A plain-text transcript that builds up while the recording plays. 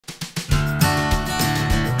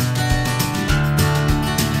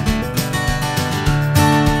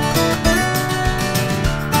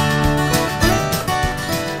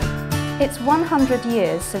It's 100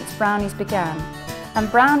 years since Brownies began, and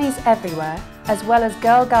Brownies everywhere, as well as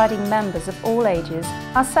Girl Guiding members of all ages,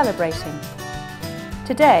 are celebrating.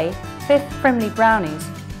 Today, 5th Frimley Brownies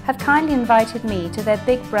have kindly invited me to their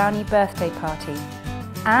big Brownie birthday party.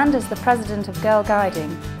 And as the President of Girl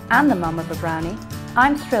Guiding and the mum of a Brownie,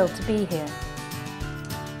 I'm thrilled to be here.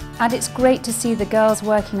 And it's great to see the girls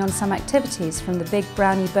working on some activities from the Big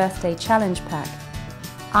Brownie Birthday Challenge Pack.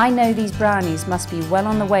 I know these Brownies must be well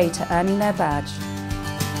on the way to earning their badge.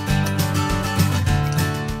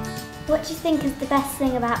 What do you think is the best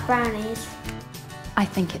thing about Brownies? I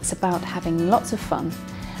think it's about having lots of fun,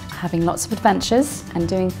 having lots of adventures and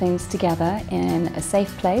doing things together in a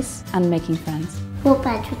safe place and making friends. What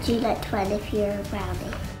badge would you like to earn if you're a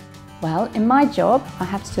Brownie? Well, in my job I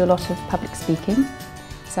have to do a lot of public speaking,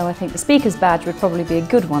 so I think the speaker's badge would probably be a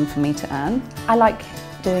good one for me to earn. I like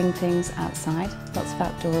doing things outside, lots of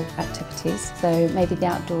outdoor activities, so maybe the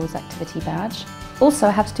outdoors activity badge. Also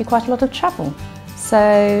I have to do quite a lot of travel,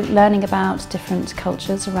 so learning about different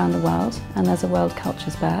cultures around the world, and there's a World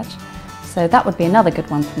Cultures badge, so that would be another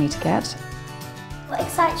good one for me to get. What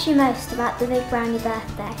excites you most about the Big Brownie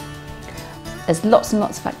birthday? There's lots and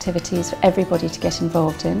lots of activities for everybody to get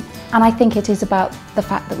involved in, and I think it is about the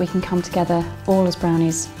fact that we can come together all as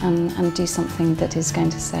Brownies and do something that is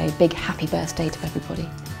going to say big happy birthday to everybody.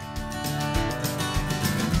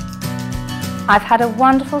 I've had a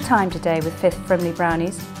wonderful time today with 5th Frimley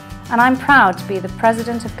Brownies, and I'm proud to be the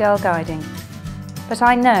President of Girl Guiding. But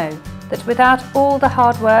I know that without all the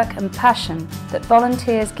hard work and passion that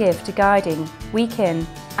volunteers give to guiding week in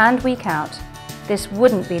and week out, this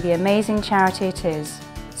wouldn't be the amazing charity it is.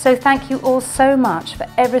 So thank you all so much for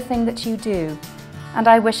everything that you do, and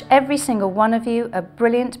I wish every single one of you a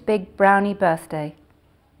brilliant Big Brownie birthday.